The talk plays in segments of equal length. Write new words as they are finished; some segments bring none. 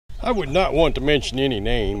I would not want to mention any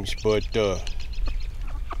names, but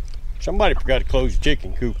somebody forgot to close the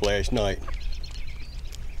chicken coop last night.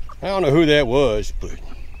 I don't know who that was, but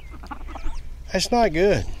that's not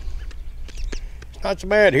good. It's not so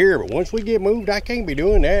bad here, but once we get moved, I can't be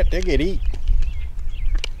doing that. They get eat.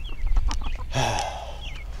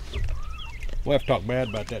 We'll have to talk bad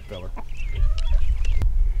about that fella.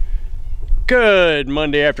 Good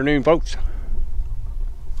Monday afternoon, folks.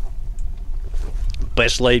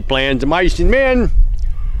 Best laid plans of mice and men.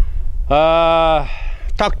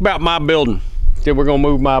 Talked about my building. Said we're gonna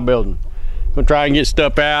move my building. Gonna try and get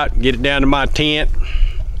stuff out, get it down to my tent,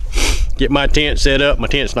 get my tent set up. My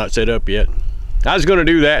tent's not set up yet. I was gonna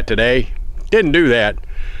do that today. Didn't do that.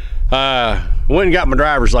 Went and got my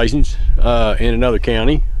driver's license in another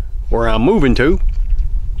county where I'm moving to.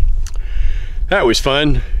 That was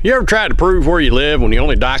fun. You ever tried to prove where you live when the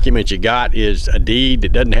only document you got is a deed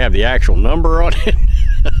that doesn't have the actual number on it?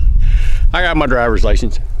 I got my driver's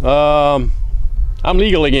license. I'm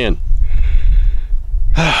legal again.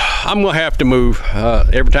 I'm gonna have to move.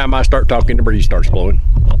 Every time I start talking, the breeze starts blowing.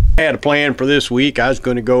 I had a plan for this week. I was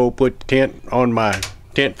gonna go put the tent on my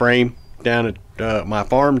tent frame down at my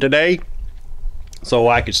farm today, so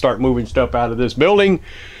I could start moving stuff out of this building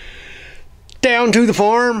down to the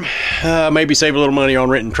farm. Maybe save a little money on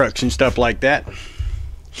renting trucks and stuff like that.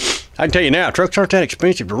 I can tell you now, trucks aren't that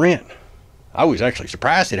expensive to rent. I was actually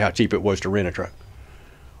surprised at how cheap it was to rent a truck.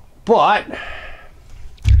 But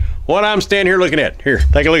what I'm standing here looking at, here,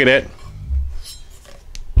 take a look at that.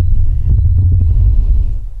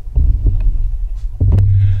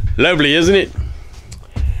 Lovely, isn't it?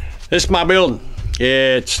 This is my building.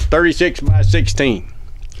 It's 36 by 16.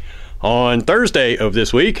 On Thursday of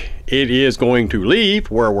this week, it is going to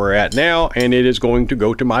leave where we're at now, and it is going to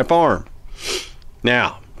go to my farm.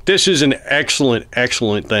 Now, this is an excellent,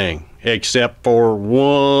 excellent thing, except for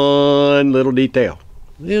one little detail.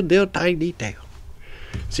 Little tiny detail.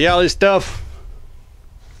 See all this stuff?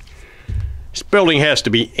 This building has to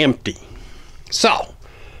be empty. So,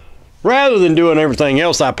 rather than doing everything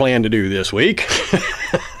else I plan to do this week,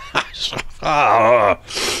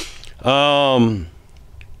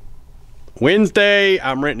 Wednesday,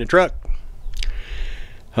 I'm renting a truck.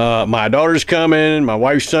 My daughter's coming, my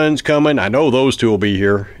wife's son's coming. I know those two will be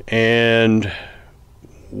here, and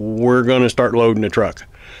we're gonna start loading the truck.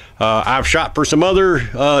 I've shot for some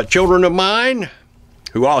other children of mine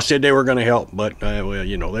who all said they were gonna help, but well,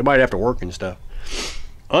 you know, they might have to work and stuff.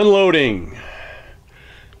 Unloading.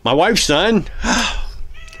 My wife's son,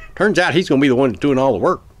 turns out he's gonna be the one that's doing all the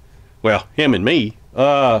work. Well, him and me.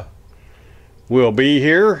 Will be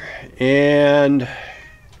here, and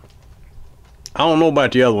I don't know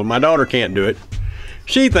about the other one. My daughter can't do it.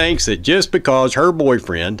 She thinks that just because her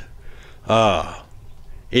boyfriend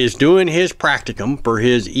is doing his practicum for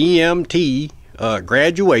his EMT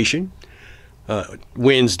graduation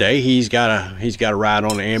Wednesday, he's got to ride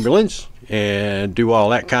on an ambulance and do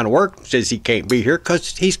all that kind of work. Says he can't be here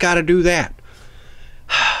because he's got to do that.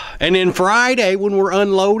 And then Friday, when we're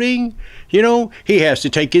unloading, you know, he has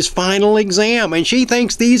to take his final exam, and she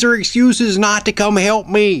thinks these are excuses not to come help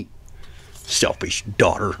me. Selfish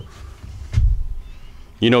daughter.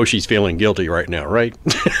 You know she's feeling guilty right now, right?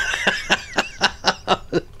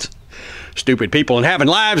 Stupid people and having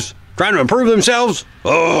lives, trying to improve themselves.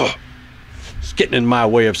 Oh, it's getting in my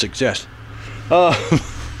way of success.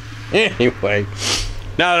 Anyway,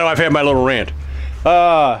 now that I've had my little rant.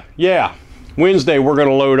 Yeah, Wednesday we're going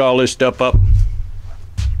to load all this stuff up.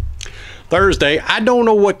 Thursday, I don't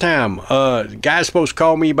know what time. The guy's supposed to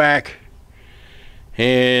call me back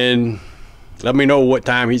and let me know what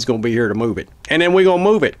time he's going to be here to move it. And then we're going to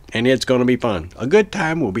move it, and it's going to be fun. A good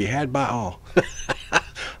time will be had by all.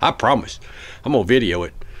 I promise. I'm going to video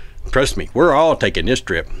it. Trust me, we're all taking this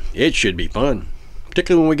trip. It should be fun,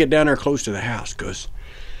 particularly when we get down there close to the house, because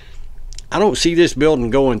I don't see this building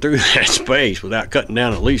going through that space without cutting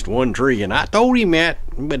down at least one tree. And I told him that,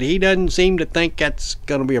 but he doesn't seem to think that's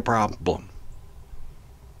going to be a problem.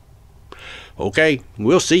 Okay,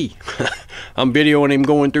 we'll see. I'm videoing him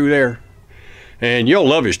going through there. And you'll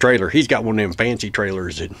love his trailer. He's got one of them fancy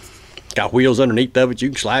trailers that got wheels underneath of it. You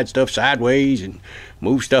can slide stuff sideways and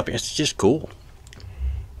move stuff. It's just cool.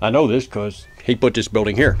 I know this because he put this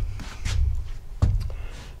building here.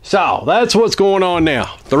 So that's what's going on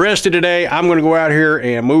now. The rest of today, I'm going to go out here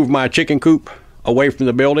and move my chicken coop away from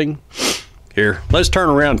the building. Here, let's turn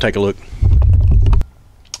around and take a look.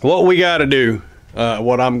 What we got to do,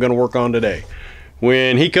 what I'm going to work on today.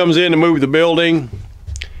 When he comes in to move the building,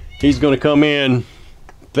 he's going to come in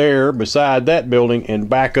there beside that building and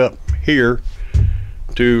back up here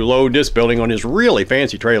to load this building on his really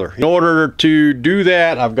fancy trailer. In order to do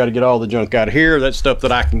that, I've got to get all the junk out of here. That's stuff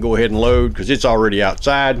that I can go ahead and load because it's already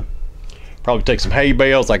outside. Probably take some hay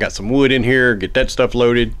bales. I got some wood in here, get that stuff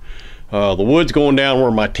loaded. The wood's going down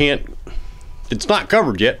where my tent, it's not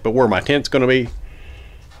covered yet, but where my tent's going to be.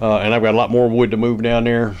 And I've got a lot more wood to move down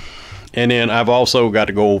there. And then I've also got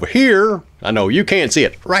to go over here. I know you can't see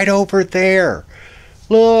it, right over there.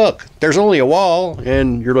 Look, there's only a wall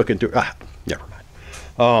and you're looking through, never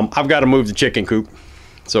mind. I've got to move the chicken coop.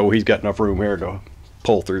 So he's got enough room here to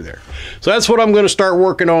pull through there. So that's what I'm going to start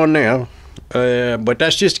working on now. But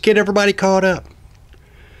that's just to get everybody caught up.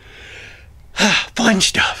 Fun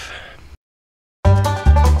stuff.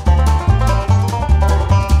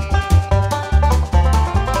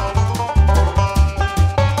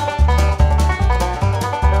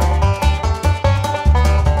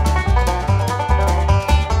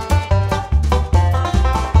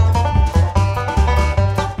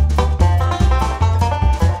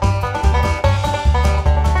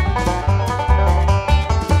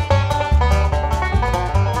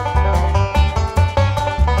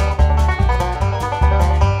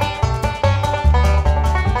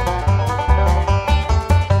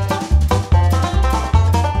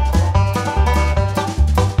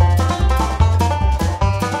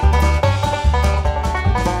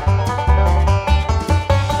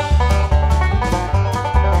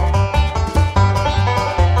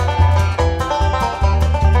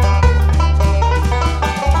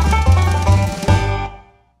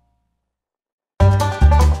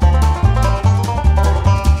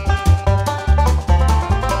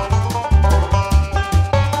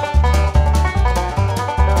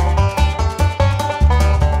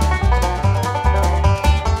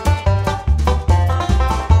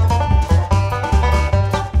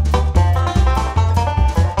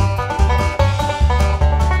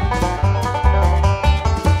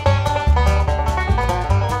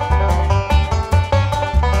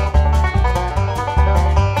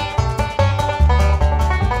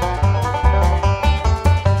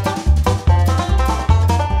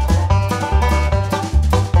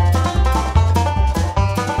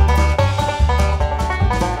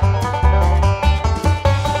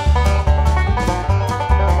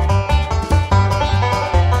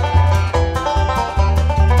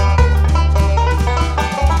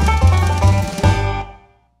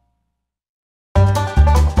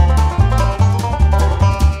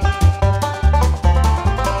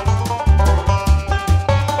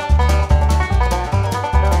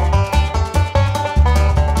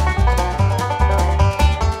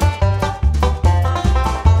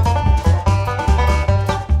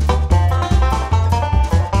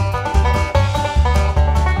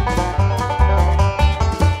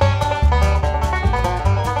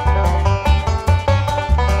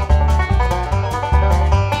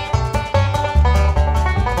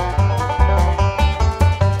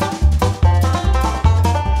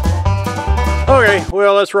 Okay,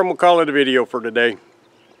 well, that's where I'm gonna call it a video for today.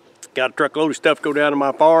 Got a truckload of stuff go down to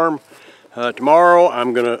my farm. Tomorrow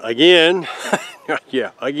I'm gonna again,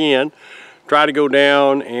 again, try to go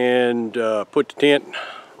down and put the tent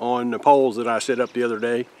on the poles that I set up the other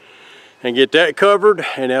day and get that covered,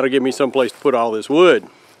 and that'll give me some place to put all this wood.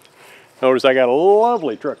 Notice I got a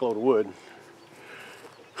lovely truckload of wood.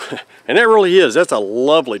 And that really is, that's a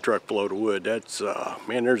lovely truckload of wood. That's,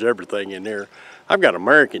 man, there's everything in there. I've got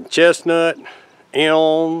American chestnut,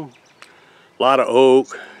 elm, a lot of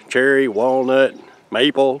oak, cherry, walnut,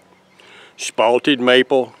 maple, spalted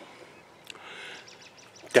maple.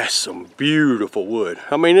 That's some beautiful wood.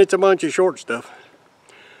 I mean, it's a bunch of short stuff,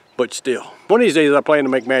 but still. One of these days I plan to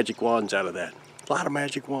make magic wands out of that. A lot of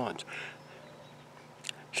magic wands.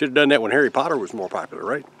 Should have done that when Harry Potter was more popular,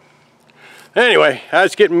 right? Anyway,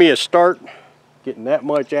 that's getting me a start, getting that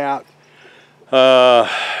much out.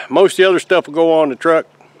 Most of the other stuff will go on the truck.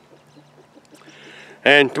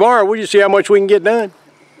 And tomorrow we'll just see how much we can get done.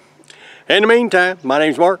 In the meantime, my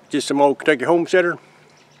name's Mark, just some old Kentucky homesteader.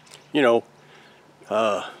 You know,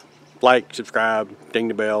 like, subscribe, ding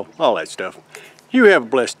the bell, all that stuff. You have a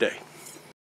blessed day.